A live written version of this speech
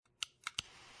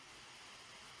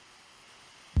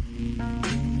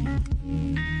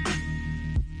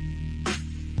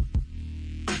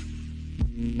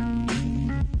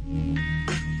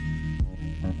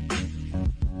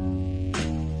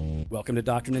Welcome to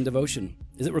Doctrine and Devotion.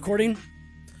 Is it recording?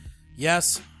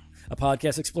 Yes. A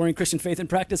podcast exploring Christian faith and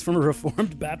practice from a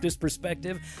Reformed Baptist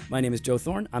perspective. My name is Joe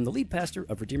Thorne. I'm the lead pastor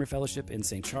of Redeemer Fellowship in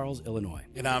St. Charles, Illinois.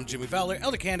 And I'm Jimmy Fowler,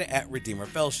 Elder Candidate at Redeemer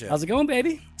Fellowship. How's it going,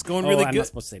 baby? It's going really I'm good. not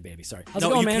supposed to say baby. Sorry. How's it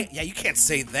No, going, you man? can't, you can't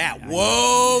say that.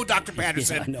 Whoa, Dr.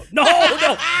 Patterson. Yeah, no,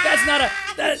 that's not a.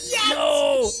 That, Yes!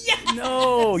 No, Yes!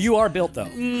 no. You are built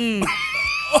though.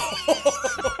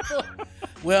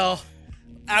 Well,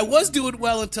 I was doing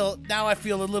well until now. I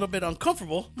feel a little bit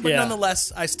uncomfortable, but Yeah.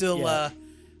 nonetheless, I still Yeah.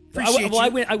 appreciate you.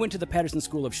 I went to the Patterson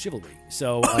School of Chivalry.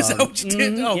 So Is that what you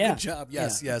did? Oh, yeah. good job.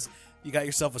 Yes, Yeah. yes. You got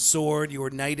yourself a sword. You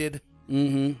were knighted.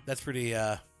 Mm-hmm. That's pretty.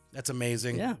 That's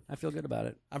amazing. Yeah, I feel good about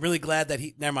it. I'm really glad that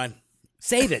he. Never mind.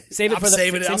 Save it. Save it I'm for the.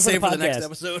 saving it. I'll save it for the next podcast.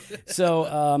 episode. So,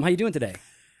 how you doing today?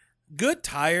 Good,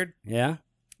 tired, Yeah,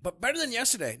 but better than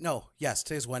yesterday. No, yes,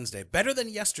 today's Wednesday. Better than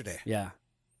yesterday. yeah.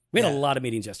 We had a Yeah. lot of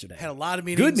meetings yesterday. Had a lot of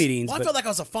meetings. Good meetings, Well, I but- felt like I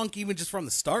was a funk even just from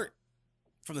the start.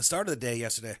 From the start of the day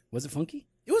yesterday. Was it funky?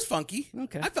 It was funky.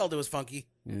 Okay. I felt it was funky.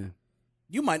 Yeah.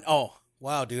 You might. Oh,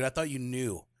 wow, dude. I thought you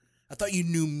knew. I thought you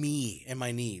knew me and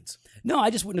my needs. No, I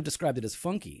just wouldn't have described it as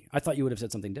funky. I thought you would have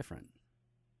said something different.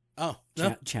 Oh,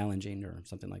 no. Challenging or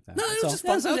something like that. No, it was So, just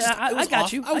fun. yeah, It was just- I it was got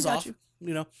off. you. I was got off. you.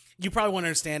 You know, you probably won't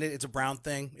understand it. It's a brown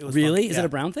thing. It was Really? fun. Is Yeah. it a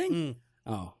brown thing? Mm.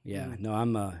 Oh, yeah. No,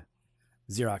 I'm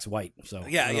Xerox white. So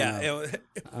Yeah, I don't yeah.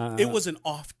 know. It was an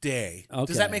off day. Okay.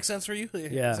 Does that make sense for you?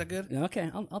 Yeah. Is that good?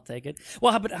 Okay, I'll take it.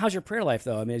 Well, but how's your prayer life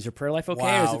though? I mean, is your prayer life okay?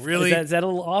 Wow, or is really? Is that a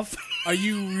little off? Are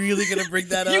you really going to bring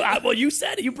that up? Well, you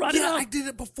said it. You brought it Yeah, up. I did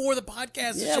it before the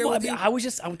podcast. to Yeah, share well, with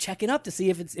you. I'm checking up to see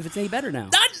if it's any better now.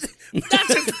 That's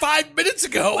just 5 minutes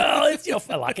ago. Well, it's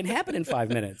a lot can happen in 5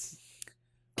 minutes.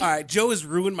 All right, Joe has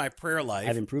ruined my prayer life.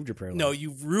 I've improved your prayer life. No,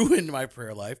 you've ruined my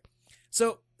prayer life.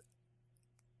 So,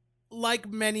 like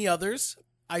many others,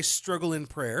 I struggle in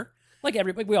prayer. Like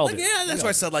everybody, we all do. Yeah, that's We why I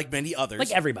all said like many others. do.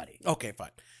 Like everybody. Okay, fine.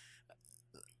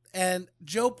 And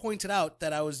Joe pointed out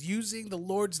that I was using the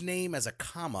Lord's name as a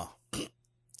comma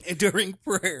during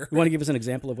prayer. You want to give us an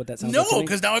example of what that sounds No, like? to me?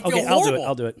 'cause now I feel okay, horrible.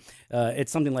 I'll do it.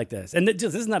 It's something like this. And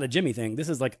this is not a Jimmy thing. This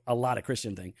is like a lot of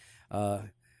Christian thing.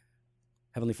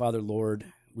 Heavenly Father, Lord,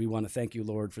 we want to thank you,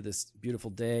 Lord, for this beautiful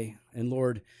day. And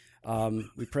Lord,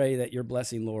 we pray that your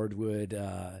blessing, Lord, would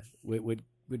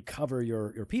cover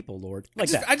your people, Lord. Like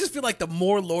that. I just feel like the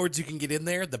more Lords you can get in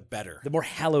there, the better. The more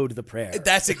hallowed the prayer.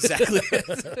 That's exactly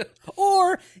it.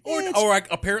 or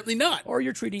Apparently not. or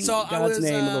you're treating So God's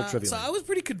name a little trivially. So I was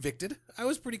pretty convicted.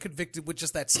 With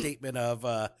just that statement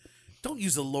of don't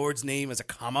use the Lord's name as a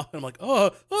comma. And I'm like,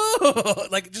 oh,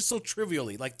 like just so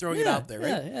trivially, like throwing it out there,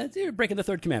 right? Yeah, you're breaking the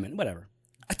third commandment. Whatever.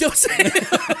 I don't say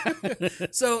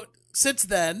it. So since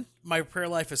then, my prayer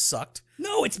life has sucked.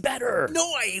 No, it's better. No,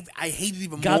 I hate it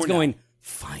even more. God's now. going,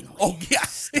 finally. Oh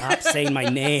yes, Stop saying my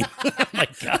name. Oh my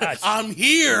gosh. I'm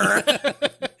here.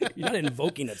 You're not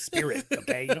invoking a spirit,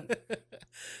 okay? You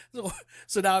don't...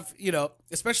 So now,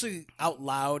 especially out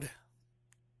loud,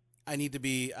 I need to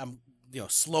be,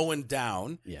 slowing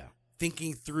down, Yeah.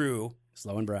 thinking through,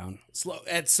 Slow and brown.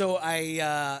 and so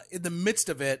I, in the midst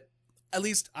of it, at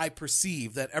least I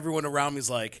perceive that everyone around me is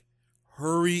like,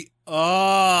 "Hurry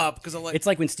up," because I'm like, It's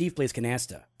like when Steve plays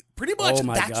canasta. pretty much. Oh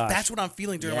my gosh. That's what I'm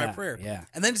feeling during my Yeah, prayer. yeah.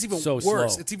 And then it's even So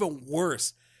worse. slow. It's even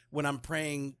worse when I'm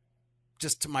praying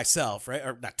just to myself, right?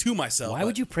 Or not to myself. Why but-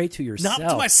 would you pray to yourself?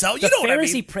 Not to myself. The You know what I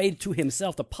Pharisee mean. prayed to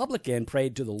himself. The publican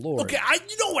prayed to the Lord. Okay,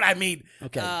 you know what I mean.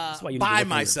 Okay, that's why you need to by look for your-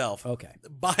 myself. Okay.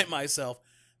 By myself,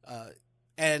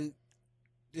 and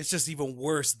it's just even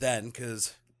worse then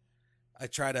because I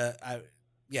try to, I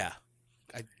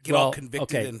get all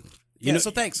convicted okay. and You know-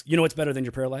 So thanks. You know what's better than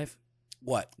your prayer life?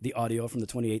 What? The audio from the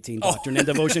 2018 Doctrine and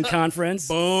Devotion Conference.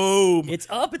 Boom. It's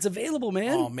up. It's available,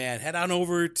 man. Oh man, head on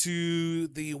over to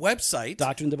the website,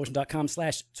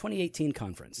 DoctrineandDevotion.com/2018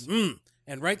 conference.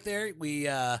 and right there we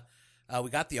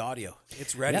got the audio.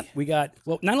 It's ready. Yep, we got.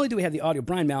 Well, not only do we have the audio,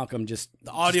 Brian Malcolm just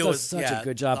The audio does is such yeah, a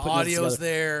good job. The putting this audio's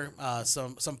together. there.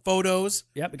 Some photos.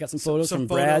 Yep, we got some photos some from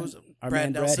Brad, photos. our Brad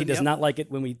man Brad. He Nelson, does yep. not like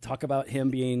it when we talk about him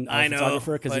being a I know,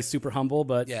 photographer because but- he's super humble.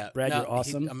 But Yeah, Brad, no, you're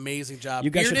awesome. Amazing job. You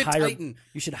guys Bearded should hire. Titan.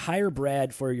 You should hire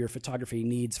Brad for your photography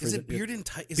needs. For Is the, it Bearded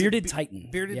Titan? Bearded Titan.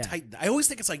 Bearded Yeah. Titan. I always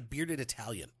think it's like Bearded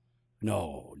Italian.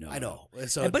 No. I know. No.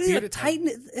 So But Bearded Titan,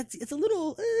 it's a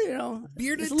little,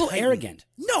 Bearded it's a little Titan. arrogant.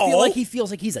 No. I feel like he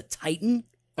feels like he's a Titan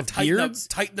of beards.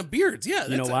 Titan of beards. Yeah.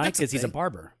 You know why? Because Because he's a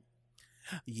barber.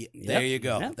 Yeah, there you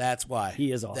go. Yep. That's why.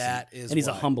 He is awesome. That is and he's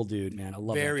a why. humble dude, man. I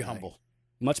love that Very guy. humble.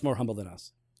 Much more humble than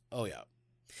us. Oh yeah.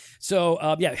 So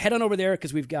head on over there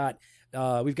because we've got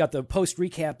the post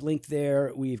recap link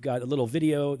there. We've got a little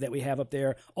video that we have up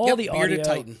there. All Yep, the Bearded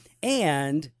audio Titan.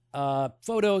 and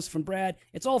photos from Brad.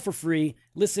 It's all for free.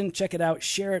 Listen, check it out,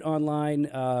 share it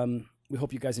online. We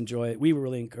hope you guys enjoy it. We were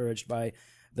really encouraged by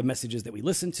the messages that we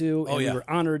listened to, and we were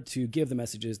honored to give the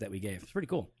messages that we gave. It's pretty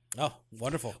cool. Oh,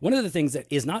 wonderful. One of the things that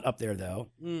is not up there, though,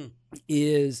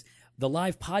 is the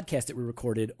live podcast that we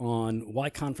recorded on why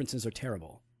conferences are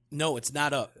terrible. No, it's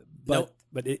not up.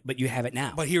 But you have it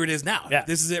now. But here it is now. Yeah.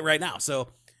 This is it right now. So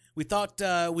we thought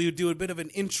we would do a bit of an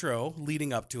intro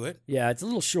leading up to it. Yeah, it's a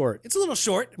little short. It's a little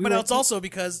short, but it's also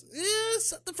because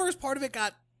the first part of it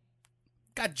got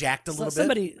jacked a little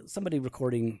bit. Somebody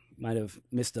recording might have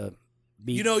missed a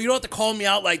beat. You don't have to call me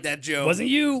out like that, Joe. It wasn't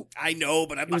you. I know,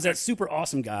 but He was that super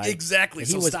awesome guy. Exactly.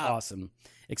 He was awesome.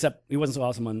 Except he wasn't so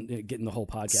awesome on getting the whole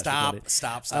podcast recorded.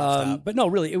 Stop. But no,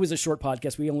 really, it was a short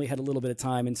podcast. We only had a little bit of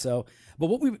time, and so. But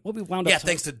what we wound up. Yeah,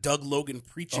 thanks to Doug Logan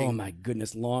preaching. Oh my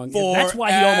goodness, long. Forever. That's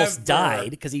why he almost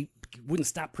died, because he wouldn't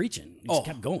stop preaching. He just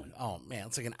kept going. Oh man,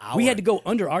 it's like an hour. We had to go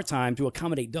under our time to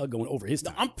accommodate Doug going over his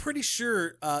time. I'm pretty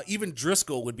sure even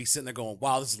Driscoll would be sitting there going,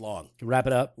 "Wow, this is long. Wrap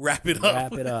it up. Wrap it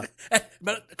up."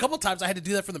 But a couple of times I had to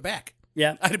do that from the back.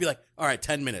 Yeah, I had to be like, "All right,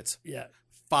 10 minutes." Yeah.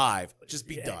 5, just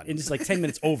be done. And just like 10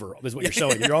 minutes over is what you're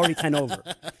showing. You're already 10 over.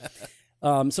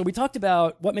 So we talked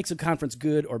about what makes a conference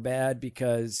good or bad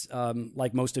because,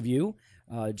 like most of you,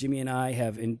 Jimmy and I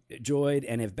have enjoyed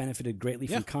and have benefited greatly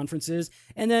from conferences.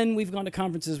 And then we've gone to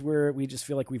conferences where we just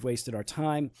feel like we've wasted our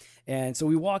time. And so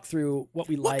we walk through what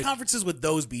we like. What conferences would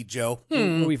those be, Joe?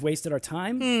 Where we've wasted our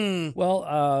time?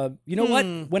 Well, you know what?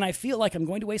 When I feel like I'm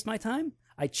going to waste my time,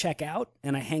 I check out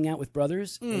and I hang out with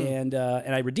brothers and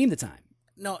I redeem the time.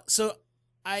 No, so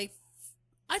I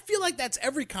feel like that's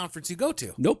every conference you go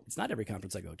to. Nope, it's not every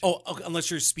conference I go to. Oh, okay,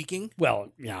 unless you're speaking?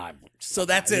 Well, yeah. So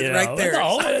that's it right there.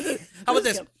 No. How about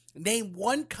this? Name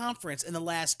one conference in the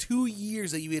last 2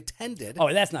 years that you attended.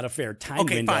 Oh, that's not a fair time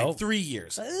window. Okay, fine. 3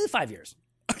 years. 5 years.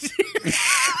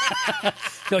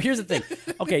 So here's the thing.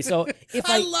 Okay, so if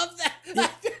I love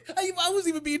that. I was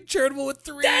even being charitable with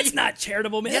 3. That's not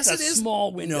charitable, man. Yes, that's it is.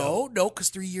 Small window. No, because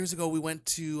 3 years ago we went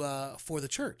to For the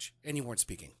Church and you weren't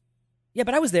speaking. Yeah,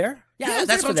 but I was there. Yeah, I was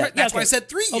that's there what for that. That's why I said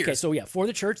 3 years. Okay, so yeah, For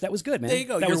the Church, that was good, man. There you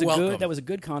go. That You're was welcome. That was a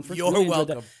good conference. You're Really enjoyed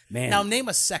welcome. that. Man, now name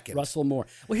a second. Russell Moore.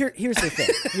 Well, here's the thing.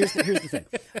 Here's the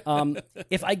thing.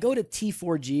 If I go to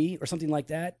T4G or something like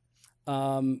that,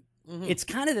 it's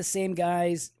kind of the same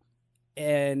guys,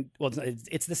 and well,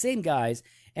 it's the same guys,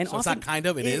 and So often, it's not kind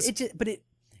of. It is. But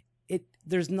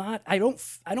there's not. I don't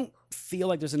feel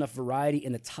like there's enough variety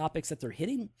in the topics that they're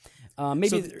hitting.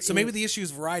 Maybe maybe the issue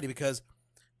is variety because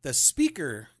the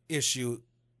speaker issue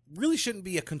really shouldn't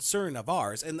be a concern of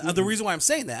ours. And the reason why I'm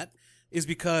saying that is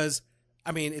because,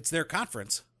 I mean, it's their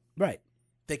conference. Right.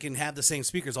 They can have the same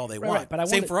speakers all they want. But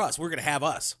Same for us. We're going to have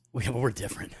us. We're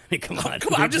different. I mean, come on.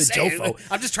 Come on. I'm just saying. Jofo.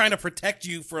 I'm just trying to protect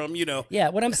you from, Yeah,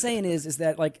 what I'm saying is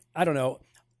that, like, I don't know.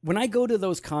 When I go to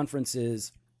those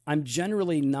conferences, I'm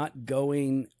generally not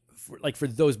going for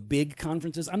those big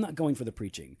conferences. I'm not going for the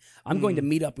preaching. I'm going to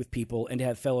meet up with people and to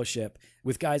have fellowship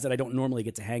with guys that I don't normally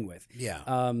get to hang with.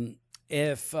 Yeah.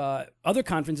 If other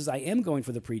conferences, I am going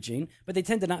for the preaching, but they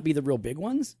tend to not be the real big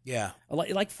ones. Yeah.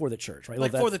 Like For the Church, right?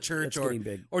 Like For the Church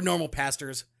big. or normal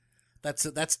pastors. That's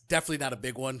definitely not a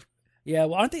big one. Yeah,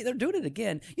 well, aren't they? They're doing it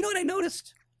again. You know what I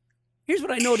noticed? Here's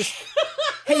what I noticed.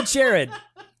 Hey, Jared.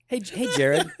 Hey,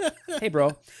 Jared. Hey,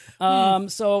 bro.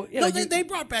 So they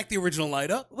brought back the original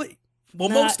lineup. Well,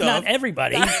 not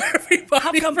everybody. Not everybody.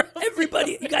 How come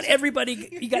everybody? You got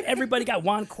everybody. Got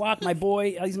Juan Kwok, my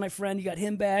boy. He's my friend. You got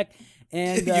him back,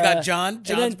 and you got John.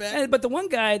 John's back. But the one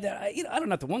guy that I don't know,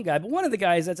 not the one guy, but one of the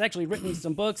guys that's actually written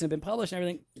some books and been published and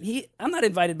everything. I'm not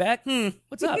invited back.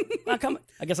 What's up? How come?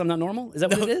 I guess I'm not normal. Is that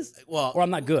what it is? Well, or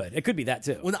I'm not good. It could be that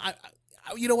too. Well,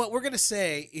 you know what? We're going to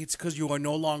say it's because you are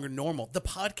no longer normal. The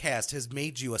podcast has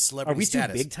made you a celebrity Are we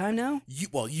status. too big time now? You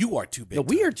are too big No,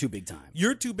 time. we are too big time.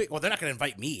 You're too big. Well, they're not going to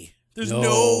invite me. There's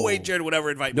no way Jared would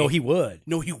ever invite me. No, he would.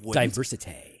 No, he wouldn't.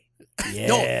 Diversity. Yeah.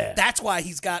 No, that's why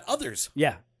he's got others.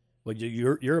 Yeah. Well,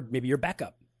 you're maybe your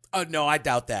backup. No, I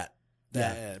doubt that.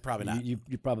 Yeah. Probably not. You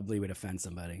probably would offend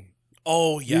somebody.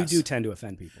 Oh, yes. You do tend to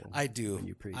offend people. I do. When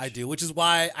you preach. I do, which is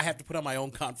why I have to put on my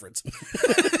own conference.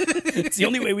 It's the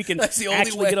only way we can actually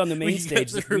get on the main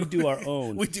stage. We do our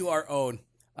own. We do our own.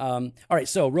 All right,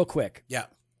 so real quick. Yeah.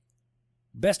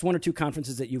 Best 1 or 2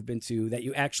 conferences that you've been to that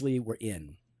you actually were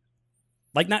in.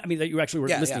 That you actually were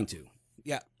listening to.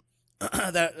 Yeah.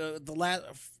 The last,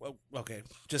 okay,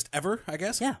 just ever, I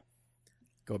guess? Yeah.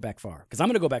 Go back far. Because I'm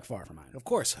going to go back far for mine. Of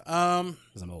course.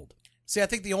 Because I'm old. See, I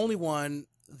think the only one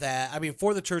that,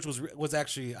 For the Church was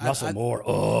actually... Russell Moore.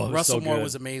 Oh, Russell so Moore good.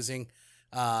 was amazing.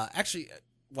 Actually,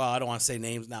 well, I don't want to say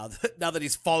names now. Now that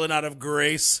he's fallen out of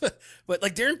grace, but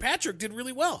like Darren Patrick did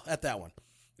really well at that one.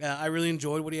 I really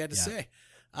enjoyed what he had to say.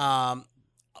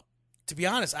 To be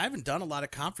honest, I haven't done a lot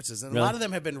of conferences, and Really? a lot of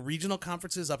them have been regional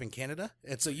conferences up in Canada,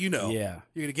 and so Yeah.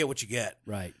 you're gonna get what you get.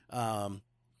 Right.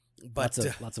 But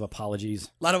Lots of apologies.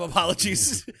 a lot of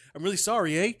apologies. I'm really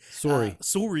sorry, eh? Sorry.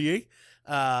 Sorry,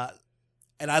 eh?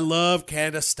 And I love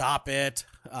Canada. Stop it.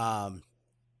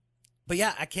 But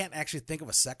yeah, I can't actually think of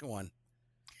a second one.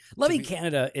 Loving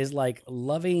Canada is like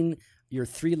loving your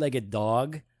three-legged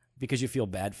dog because you feel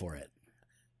bad for it.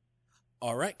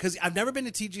 All right, because I've never been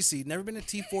to TGC, never been to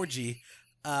T4G.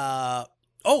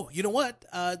 You know what?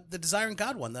 The Desiring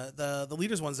God one, the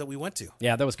leaders ones that we went to.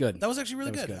 Yeah, that was good. That was actually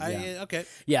really That good. was good, yeah. Okay.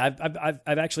 Yeah,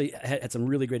 I've actually had some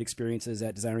really great experiences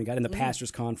at Desiring God in the Pastors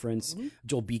Conference.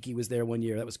 Joel Beakey was there one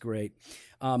year. That was great.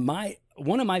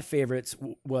 One of my favorites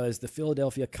was the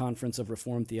Philadelphia Conference of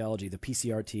Reformed Theology, the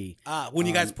PCRT. When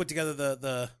you guys put together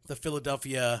the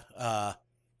Philadelphia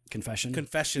Confession?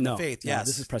 Confession No, of Faith, no, yes.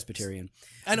 this is Presbyterian.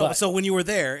 I know. But- So when you were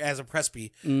there as a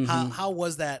presby, how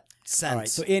was that sense? All right.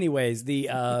 So, anyways, the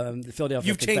Philadelphia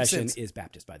You've changed Confession since. is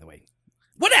Baptist, by the way.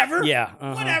 Whatever. Yeah.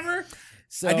 Whatever.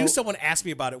 So, I knew someone asked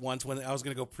me about it once when I was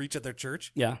going to go preach at their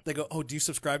church. Yeah. They go, "Oh, do you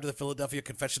subscribe to the Philadelphia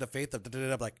Confession of Faith?"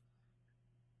 I'm like,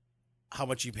 "How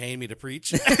much you paying me to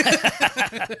preach?"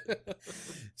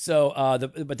 So,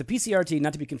 but the PCRT,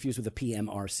 not to be confused with the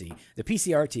PMRC, the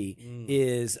PCRT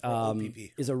is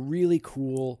OPP. is a really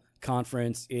cool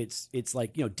conference. It's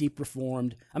like deep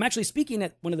Reformed. I'm actually speaking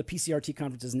at one of the PCRT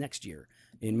conferences next year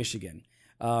in Michigan.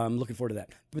 I'm looking forward to that.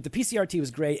 But the PCRT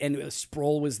was great, and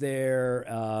Sproul was there,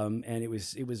 and it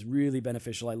was really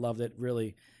beneficial. I loved it.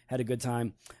 Really had a good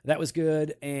time. That was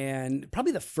good, and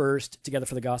probably the first Together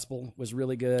for the Gospel was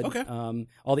really good. Okay.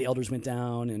 All the elders went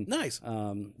down, and Nice.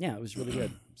 yeah, it was really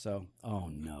good. So, oh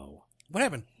no, What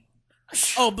happened?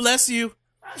 Oh, bless you.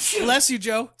 Bless you,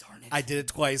 Joe. I did it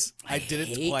twice. I did it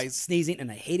hate twice. sneezing, and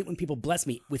I hate it when people bless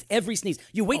me with every sneeze.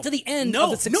 You wait till the end no,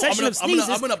 of the succession no, of sneezes,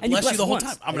 I'm gonna and you bless you the whole once.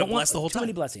 time. I I'm don't gonna want bless the whole too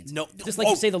many time. blessings. No, just like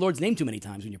oh. you say the Lord's name too many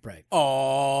times when you pray.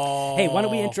 Oh. Hey, why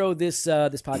don't we intro this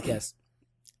this podcast?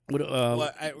 What,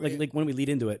 I- like when we lead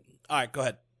into it. All right, go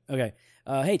ahead. Okay.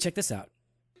 Hey, check this out.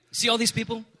 See all these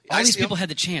people? I All these see 'em. people had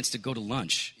the chance to go to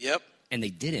lunch, Yep. and they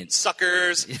didn't.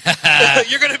 Suckers.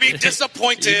 You're going to be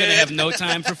disappointed. You're gonna have no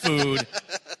time for food.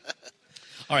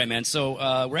 All right, man.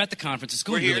 So we're at the conference. It's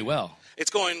going We're here. really well.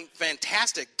 It's going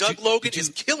fantastic. Doug Logan is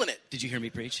killing it. Did you hear me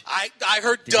preach? I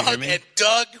heard Did you hear Doug, me? and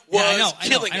Doug was Yeah,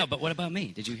 killing I know. it. But what about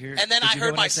me? Did you hear? And then did I you hear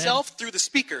heard what said? myself through the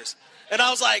speakers. And I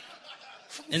was like,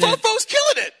 And then- Fofo's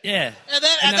killing it. Yeah. And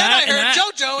then I heard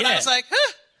JoJo, and I was like,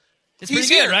 huh. it's he's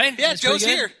pretty good, here. right? Yeah, It's pretty Joe's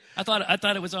good? here. I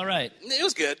thought it was all right. It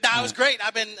was good. Nah, it was great.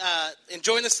 I've been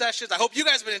enjoying the sessions. I hope you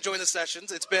guys have been enjoying the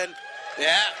sessions. It's been,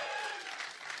 yeah.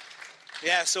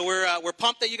 Yeah, so we're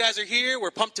pumped that you guys are here. We're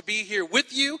pumped to be here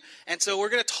with you. And so we're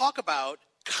going to talk about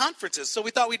conferences. So we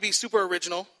thought we'd be super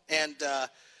original and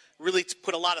really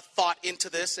put a lot of thought into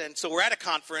this. And so we're at a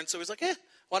conference. So he's like,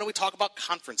 why don't we talk about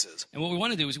conferences? And what we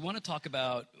want to do is we want to talk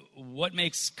about what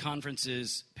makes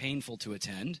conferences painful to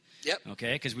attend. Yep.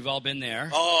 Okay, because we've all been there.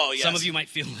 Oh, yes. Some of you might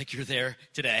feel like you're there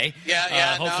today.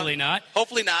 Yeah. Hopefully no. not.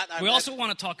 Hopefully not. We also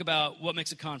want to talk about what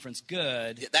makes a conference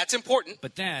good, Yeah, that's important.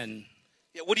 but then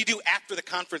Yeah, what do you do after the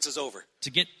conference is over? to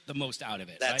get the most out of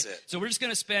it. That's right? it. So we're just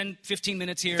going to spend 15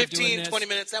 minutes here 15, doing this. 20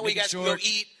 minutes. That way you Make it guys can short, go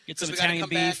eat, Get 'cause some we gotta Italian come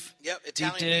back. beef. Yep, Deep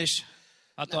Italian dish.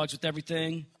 Hot dogs with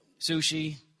everything.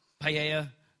 Sushi. Paella.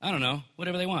 I don't know.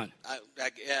 Whatever they want.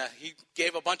 He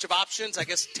gave a bunch of options. I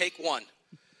guess take one.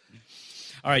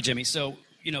 All right, Jimmy. So,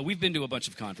 we've been to a bunch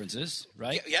of conferences,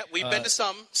 right? Yeah, we've been to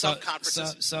some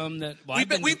conferences. Some that well,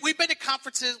 we've I've been to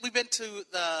conferences. We've been to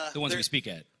the ones we speak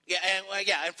at. Yeah,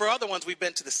 and for other ones, we've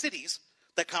been to the cities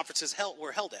that conferences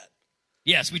were held at.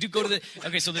 Yes, we do go to the.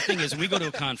 Okay, so the thing is, when we go to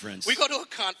a conference, We go to a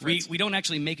conference. we don't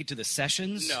actually make it to the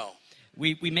sessions. No.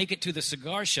 We make it to the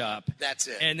cigar shop. That's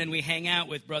it. And then we hang out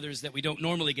with brothers that we don't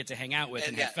normally get to hang out with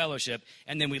and have yeah. fellowship,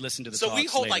 and then we listen to the So talks we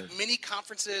hold later. like mini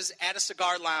conferences at a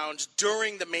cigar lounge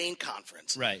during the main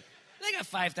conference. Right. They got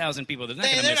 5,000 people. They're not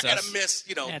They're going to not miss going us.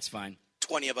 to miss, That's fine.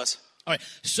 20 of us. All right.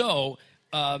 So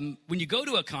when you go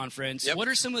to a conference, Yep. what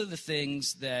are some of the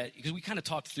things that, because we kind of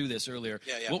talked through this earlier,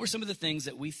 Yeah. what were some of the things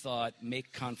that we thought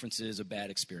make conferences a bad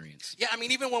experience? Yeah, I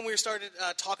mean, even when we started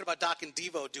talking about Doc and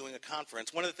Devo doing a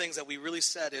conference, one of the things that we really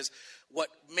said is what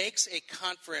makes a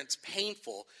conference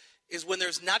painful is when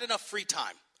there's not enough free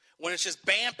time. When it's just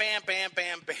bam, bam, bam,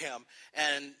 bam, bam,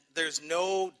 and there's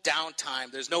no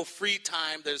downtime, there's no free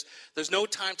time, there's no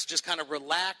time to just kind of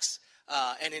relax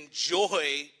and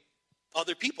enjoy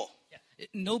other people.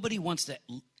 nobody wants to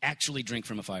actually drink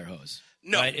from a fire hose.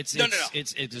 No. Right? No.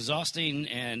 It's exhausting,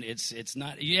 and it's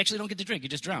not. You actually don't get to drink. You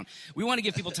just drown. We want to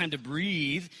give people time to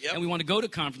breathe, Yep. and we want to go to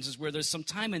conferences where there's some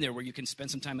time in there where you can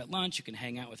spend some time at lunch. You can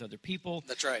hang out with other people.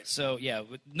 That's right. So yeah,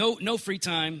 no free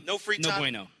time. No free No time.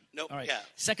 bueno. Nope, All right. yeah.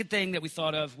 Second thing that we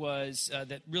thought of was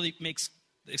that really makes,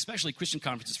 especially Christian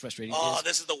conferences, frustrating. Oh, is,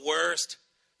 this is the worst.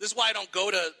 This is why I don't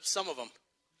go to some of them.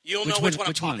 You'll know one- which one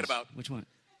I'm talking ones? about. Which one?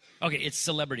 Okay, it's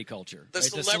celebrity culture. The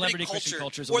right? celebrity Christian culture,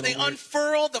 culture is a where they little weird.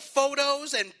 unfurl the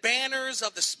photos and banners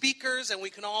of the speakers, and we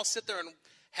can all sit there and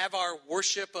have our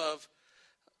worship of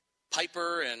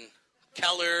Piper and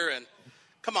Keller and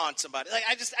come on, somebody. Like,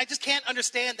 I just can't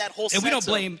understand that whole. And we don't sense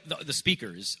of- blame the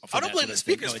speakers. For I don't that blame sort the of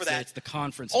thing. speakers No, for it's that. It's the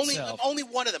conference only itself. only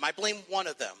one of them. I blame one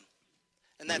of them,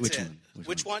 and that's Which it. one?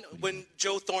 Which one? When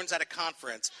Joe Thorne's at a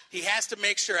conference, he has to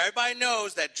make sure everybody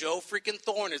knows that Joe freaking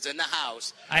Thorne is in the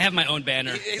house. I have my own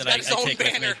banner He's that got I his own take with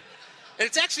me. banner. And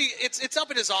it's actually it's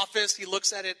up in his office. He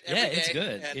looks at it every day. Yeah, it's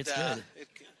good. And, It's good.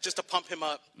 just to pump him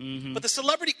up. Mm-hmm. But the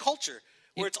celebrity culture,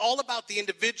 where it's all about the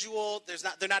individual,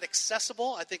 they're not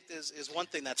accessible. I think is one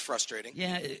thing that's frustrating.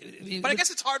 Yeah, But I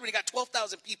guess it's hard when you got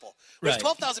 12,000 people. When Right. there's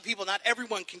 12,000 people, not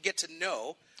everyone can get to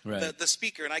know Right. the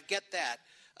speaker, and I get that.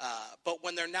 But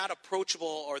when they're not approachable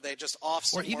or they just off or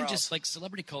somewhere even else. just like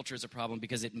celebrity culture is a problem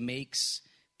because it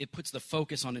puts the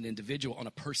focus on an individual, on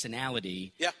a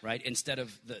personality, Yeah. right? Instead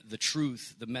of the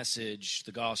truth, the message,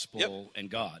 the gospel, Yep. and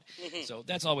God. So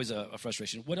that's always a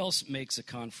frustration. What else makes a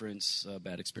conference a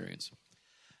bad experience?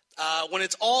 When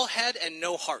it's all head and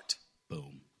no heart.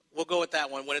 Boom. We'll go with that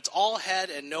one. When it's all head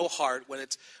and no heart.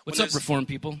 What's when up, there's- Reformed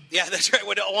people? Yeah, that's right.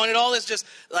 When it all is just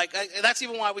like, that's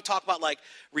even why we talk about like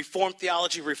Reformed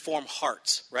theology, Reformed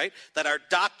hearts, right? That our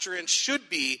doctrine should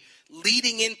be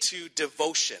leading into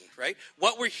devotion, right?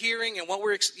 What we're hearing and what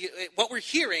we're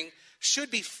hearing should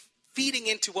be feeding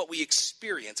into what we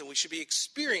experience, and we should be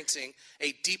experiencing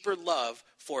a deeper love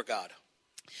for God.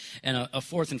 And a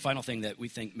fourth and final thing that we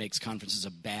think makes conferences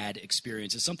a bad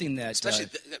experience is something that... Especially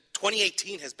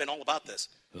 2018 has been all about this.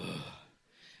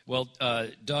 Well,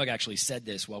 Doug actually said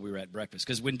this while we were at breakfast.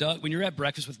 Because when you're at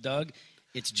breakfast with Doug,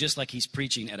 it's just like he's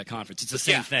preaching at a conference. It's the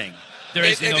same Yeah. thing. There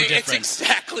is no difference. It's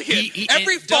exactly it. He-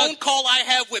 Every Doug- phone call I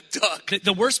have with Doug.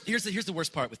 The worst. Here's the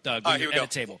worst part with Doug All when right, here you're we go. at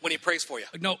a table. When he prays for you.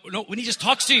 No, when he just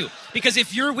talks to you. Because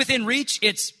if you're within reach,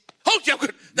 it's Oh, yeah,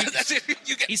 good. That's it.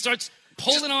 You get he starts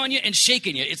pulling on you and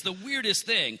shaking you. It's the weirdest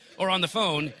thing. Or on the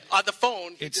phone, on the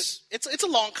phone. It's- It's a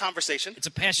long conversation. it's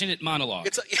a passionate monologue.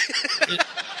 It's a,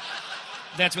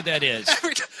 That's what that is.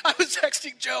 every time I was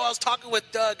texting Joe. I was talking with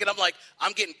Doug, and I'm like,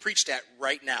 I'm getting preached at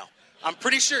right now. I'm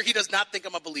pretty sure he does not think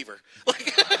I'm a believer.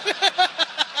 Like,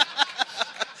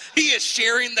 he is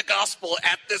sharing the gospel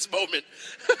at this moment.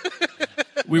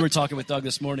 We were talking with Doug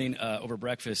this morning over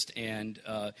breakfast, and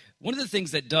one of the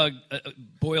things that Doug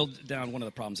boiled down, one of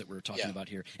the problems that we were talking Yeah. about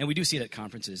here, and we do see it at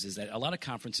conferences, is that a lot of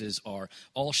conferences are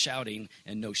all shouting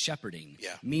and no shepherding,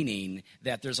 Yeah. meaning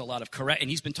that there's a lot of correct, and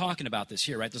he's been talking about this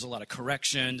here, right? There's a lot of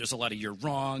correction, there's a lot of you're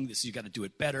wrong, this you got to do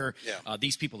it better, Yeah.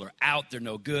 these people are out, they're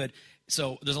no good.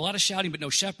 So there's a lot of shouting, but no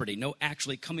shepherding, no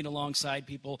actually coming alongside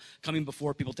people, coming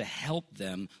before people to help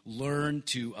them learn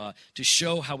to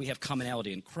show how we have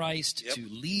commonality in Christ, Yep. to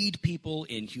lead people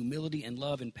in humility and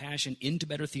love and passion into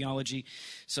better theology.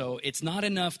 So it's not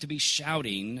enough to be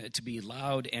shouting, to be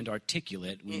loud and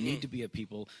articulate. We need to be a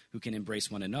people who can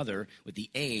embrace one another with the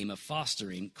aim of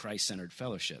fostering Christ-centered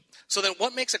fellowship. So then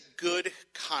what makes a good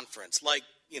conference like,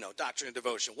 Doctrine and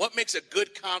Devotion? What makes a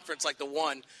good conference like the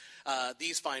one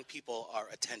these fine people are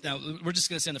attending? Now, we're just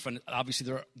going to say in the front, obviously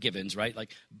there are givens, right?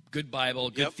 Like good Bible,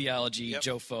 good Yep. theology, Yep.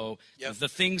 Joe Fo, Yep. the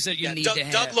things that you Yeah, need Doug, to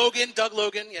have. Doug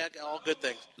Logan, yeah, all good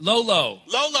things. Lolo.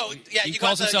 Lolo, yeah, He you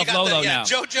calls got himself you got Lolo yeah, now.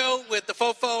 JoJo with the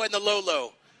fofo and the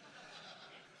Lolo.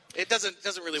 It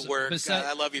doesn't really work. Besides-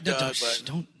 I love you, No, Doug. Don't, But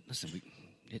don't listen.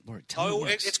 It worked. Tell me it oh,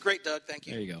 works. it's great, Doug. Thank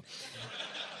you. There you go.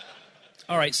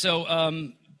 All right,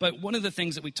 so but one of the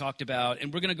things that we talked about,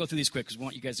 and we're going to go through these quick because we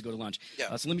want you guys to go to lunch.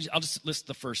 Yeah. So I'll just list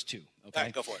the first two. Okay. All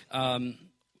right, go for it.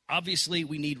 Obviously,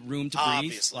 we need room to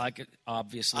breathe.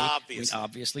 Obviously.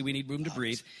 Obviously, we need room to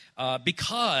breathe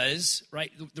because,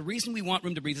 right, the reason we want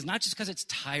room to breathe is not just because it's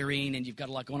tiring and you've got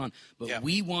a lot going on, but Yeah.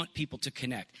 we want people to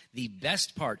connect. The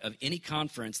best part of any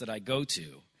conference that I go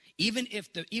to, even if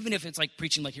it's like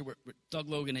preaching like here where Doug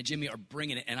Logan and Jimmy are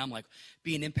bringing it, and I'm like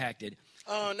being impacted.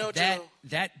 Oh no, that Joe.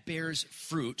 that bears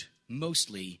fruit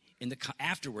mostly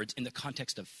afterwards in the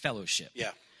context of fellowship.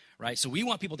 Yeah. Right? So we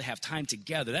want people to have time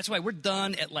together. That's why we're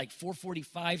done at like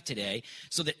 4:45 today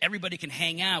so that everybody can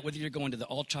hang out, whether you're going to the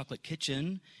All Chocolate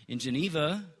Kitchen in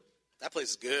Geneva That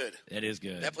place is good. It is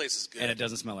good. That place is good. And it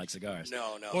doesn't smell like cigars.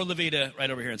 No. Or La Vida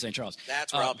right over here in St. Charles.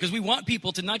 That's where I'll be. Because we want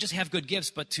people to not just have good gifts,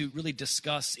 but to really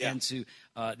discuss Yeah. and to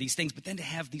these things, but then to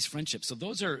have these friendships. So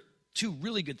those are two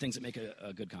really good things that make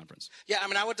a good conference. Yeah, I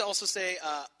mean, I would also say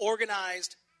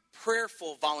organized,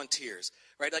 prayerful volunteers,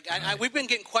 right? Like, we've been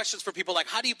getting questions from people like,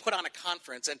 how do you put on a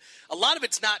conference? And a lot of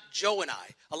it's not Joe and I.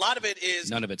 A lot of it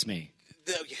is... None of it's me.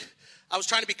 I was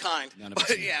trying to be kind. None of it's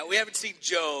But me. yeah, we haven't seen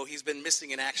Joe. He's been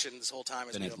missing in action this whole time.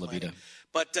 As Then we it's were planning.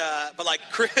 La Vida. But like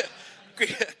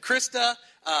Krista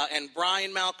and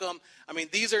Brian Malcolm, I mean,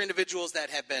 these are individuals that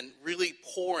have been really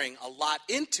pouring a lot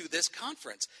into this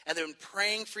conference. And they've been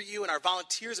praying for you, and our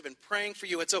volunteers have been praying for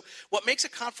you. And so what makes a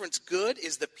conference good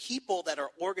is the people that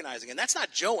are organizing. And that's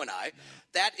not Joe and I.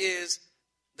 That is,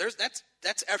 that's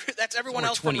everyone Over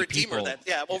else from 20 Redeemer.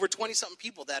 people. Over 20-something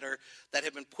people that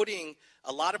have been putting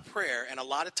a lot of prayer and a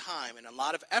lot of time and a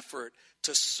lot of effort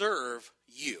to serve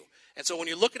you. And so when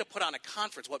you're looking to put on a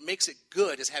conference, what makes it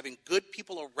good is having good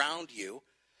people around you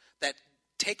that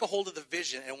take a hold of the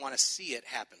vision and want to see it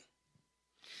happen.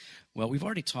 Well, we've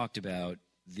already talked about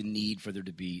the need for there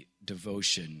to be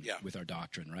devotion with our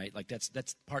doctrine, right? Like that's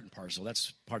part and parcel.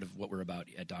 That's part of what we're about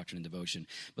at Doctrine and Devotion.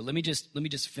 But let me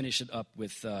just finish it up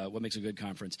with what makes a good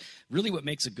conference. Really, what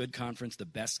makes a good conference, the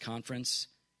best conference.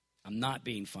 I'm not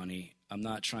being funny. I'm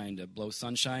not trying to blow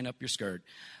sunshine up your skirt.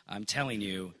 I'm telling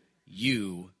you,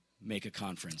 you make a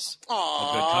conference. A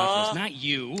good conference. Not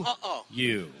you.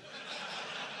 You.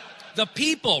 The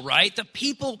people, right? The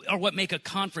people are what make a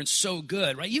conference so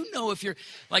good, right? You know, if you're,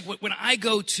 like when I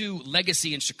go to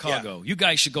Legacy in Chicago, you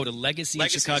guys should go to Legacy in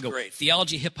Chicago. Great.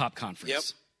 Theology Hip Hop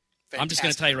Conference. Yep. I'm just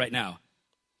going to tell you right now,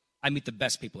 I meet the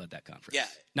best people at that conference. Yeah.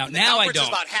 Now And the I conference don't. is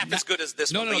about half as good as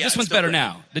this one. No, but yeah, this it's one's still better great.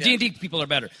 now. The Yeah. D&D people are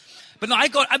better. But no,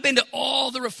 I've been to all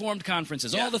the Reformed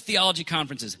conferences, all the theology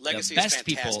conferences. Legacy the is best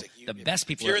people, fantastic. the best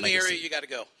people. If you're at in the Legacy. area, you got to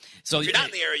go. So If you're not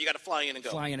in the area, you got to fly in and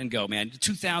go. Fly in and go, man.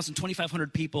 2,000,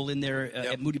 2,500 people in there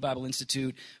at Moody Bible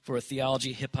Institute for a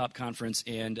theology hip-hop conference.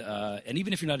 And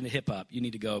even if you're not into hip-hop, you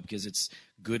need to go because it's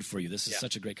good for you. This is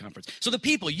such a great conference. So the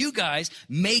people, you guys,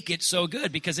 make it so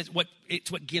good because it's what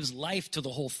gives life to the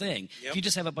whole thing. Yep. If you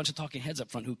just have a bunch of talking heads up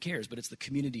front, who cares? But it's the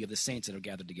community of the saints that are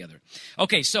gathered together.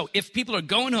 Okay, so if people are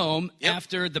going home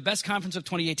after the best conference of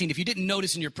 2018, if you didn't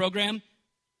notice in your program,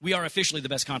 we are officially the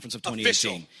best conference of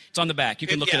 2018. Official. It's on the back. You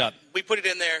can look it up. We put it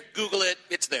in there. Google it.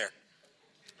 It's there.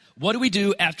 What do we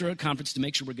do after a conference to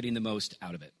make sure we're getting the most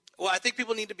out of it? Well, I think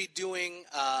people need to be doing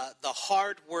the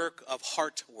hard work of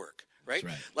heart work, right?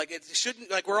 That's right. Like it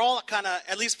shouldn't, like we're all kind of,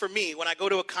 at least for me, when I go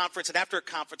to a conference and after a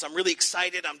conference, I'm really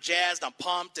excited, I'm jazzed, I'm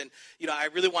pumped, and I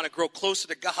really want to grow closer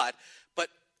to God. But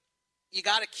you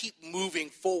got to keep moving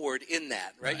forward in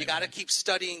that, right? You got to keep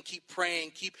studying, keep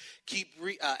praying, keep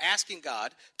asking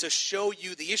God to show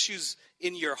you the issues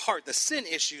in your heart, the sin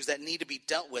issues that need to be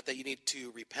dealt with, that you need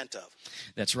to repent of.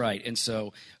 That's right. And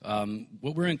so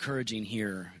what we're encouraging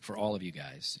here for all of you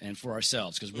guys and for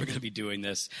ourselves, because we're going to be doing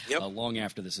this long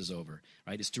after this is over,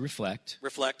 right, is to reflect.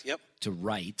 Reflect, yep. To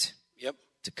write. Yep.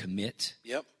 To commit.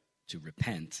 Yep. To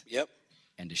repent. Yep.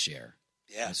 And to share.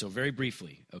 Yeah. So very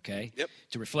briefly, okay? Yep.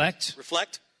 To reflect.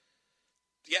 Reflect.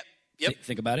 Yep. Yep.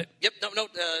 Think about it. Yep. No.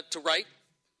 To write.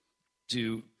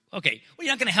 Okay. Well,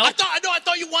 you're not going to help. I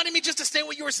thought you wanted me just to say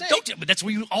what you were saying. But that's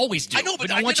what you always do. I know, but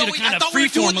I want you to kind of thought we were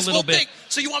freeform doing a this little whole bit. thing.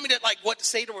 So you want me to what to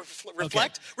say to reflect? Okay.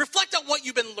 Reflect on what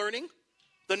you've been learning,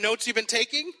 the notes you've been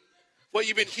taking, what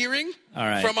you've been hearing All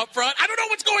right. from up front. I don't know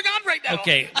what's going on right now.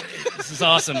 Okay. This is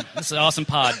awesome. This is an awesome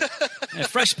pod. A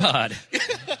fresh pod.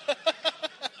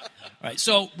 All right,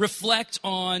 so reflect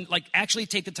on, actually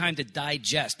take the time to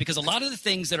digest, because a lot of the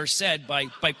things that are said by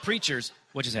preachers,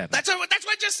 what just happened? That's what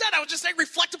I just said. I was just saying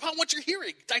reflect upon what you're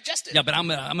hearing. Digest it. Yeah, but I'm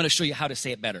gonna show you how to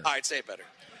say it better. All right, say it better.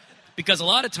 Because a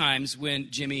lot of times when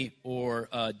Jimmy or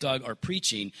Doug are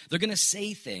preaching, they're going to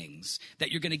say things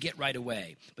that you're going to get right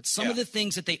away. But some of the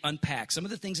things that they unpack, some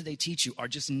of the things that they teach you are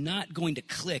just not going to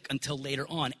click until later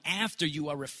on, after you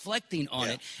are reflecting on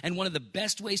it. And one of the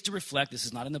best ways to reflect, this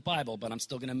is not in the Bible, but I'm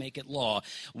still going to make it law.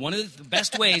 One of the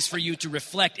best ways for you to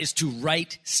reflect is to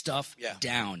write stuff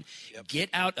down. Yep. Get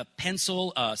out a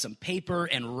pencil, some paper,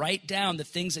 and write down the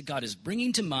things that God is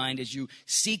bringing to mind as you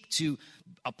seek to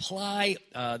apply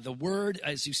the word,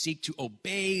 as you seek to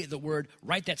obey the word.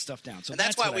 Write that stuff down. So and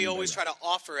that's why what I we mean by always write. try to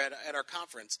offer at our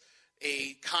conference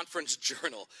a conference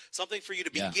journal, something for you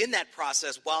to begin that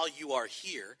process while you are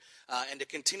here, and to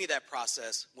continue that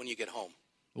process when you get home.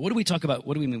 What do we talk about?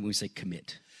 What do we mean when we say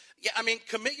commit? Yeah, I mean,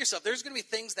 commit yourself. There's going to be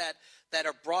things that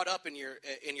are brought up in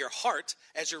your heart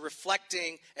as you're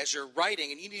reflecting, as you're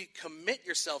writing, and you need to commit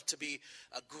yourself to be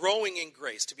growing in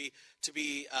grace, to be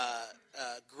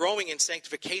growing in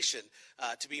sanctification,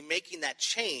 to be making that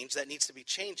change that needs to be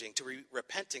changing, to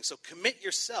repenting. So commit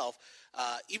yourself,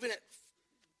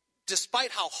 despite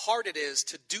how hard it is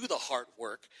to do the hard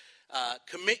work.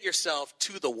 Commit yourself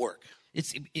to the work.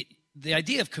 The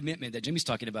idea of commitment that Jimmy's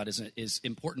talking about is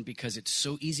important because it's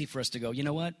so easy for us to go, you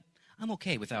know what? I'm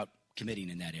okay without committing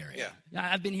in that area. Yeah.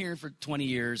 I've been here for 20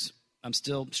 years. I'm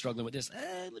still struggling with this.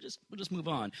 We'll just move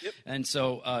on. Yep. And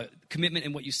so commitment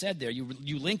and what you said there,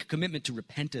 you link commitment to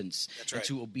repentance and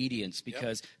to obedience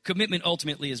because commitment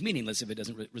ultimately is meaningless if it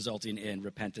doesn't result in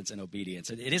repentance and obedience.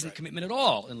 It isn't commitment at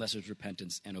all unless there's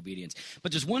repentance and obedience.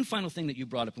 But there's one final thing that you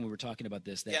brought up when we were talking about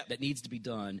this that needs to be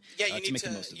done to make the most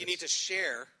of this. You need to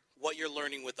share what you're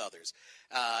learning with others.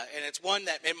 And it's one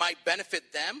that it might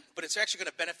benefit them, but it's actually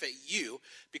going to benefit you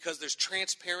because there's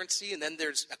transparency and then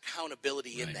there's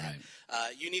accountability in that.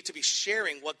 Right. You need to be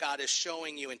sharing what God is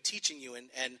showing you and teaching you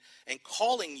and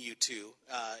calling you to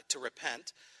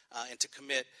repent and to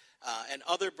commit. And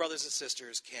other brothers and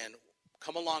sisters can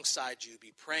come alongside you,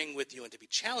 be praying with you, and to be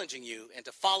challenging you and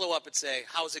to follow up and say,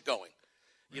 how's it going?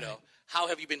 You know, how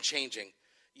have you been changing?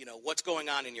 You know, what's going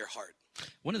on in your heart?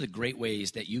 One of the great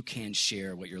ways that you can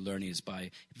share what you're learning is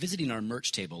by visiting our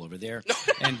merch table over there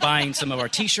and buying some of our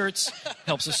T-shirts.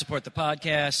 Helps us support the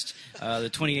podcast. The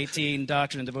 2018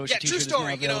 Doctrine and Devotion T-shirt is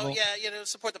now available.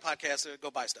 Support the podcast.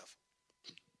 Go buy stuff.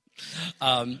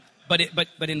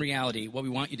 But in reality, what we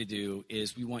want you to do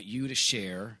is we want you to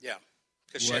share. Yeah,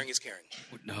 because sharing is caring.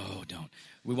 No, don't.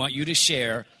 We want you to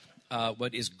share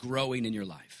what is growing in your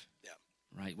life.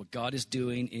 Right? What God is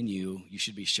doing in you, you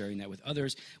should be sharing that with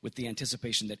others with the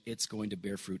anticipation that it's going to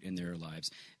bear fruit in their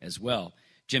lives as well.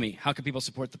 Jimmy, how can people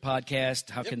support the podcast?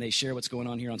 How can they share what's going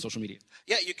on here on social media?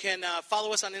 Yeah, you can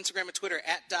follow us on Instagram and Twitter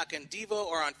at Doc and Devo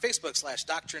or on Facebook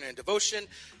 /Doctrine and Devotion.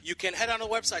 You can head on to the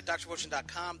website,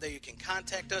 drdevotion.com. There you can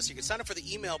contact us. You can sign up for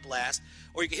the email blast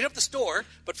or you can hit up the store.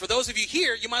 But for those of you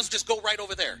here, you might as well just go right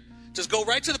over there. Just go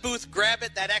right to the booth, grab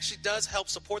it. That actually does help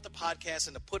support the podcast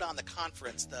and to put on the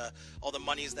conference, all the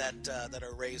monies that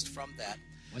are raised from that.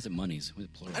 Why is it monies? Why is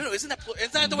it plural? I don't know. Isn't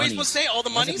that the way you're supposed to say it? All the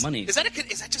monies? Is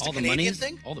that just all a Canadian monies?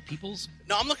 thing? All the peoples?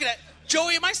 No, I'm looking at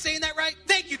Joey. Am I saying that right?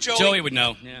 Thank you, Joey. Joey would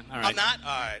know. Yeah, all right. I'm not? All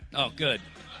right. Oh, good.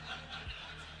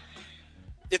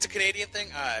 It's a Canadian thing?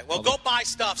 All right. Well, go buy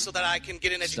stuff so that I can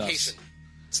get an education.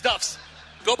 Stuffs.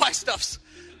 Go buy stuffs.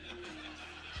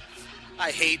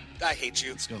 I hate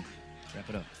you. Let's go. Wrap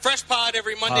it up. Fresh pod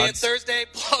every Monday and Thursday.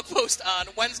 Blog post on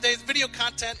Wednesdays. Video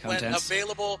content when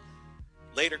available.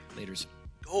 Laters. Laters.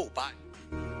 Go buy.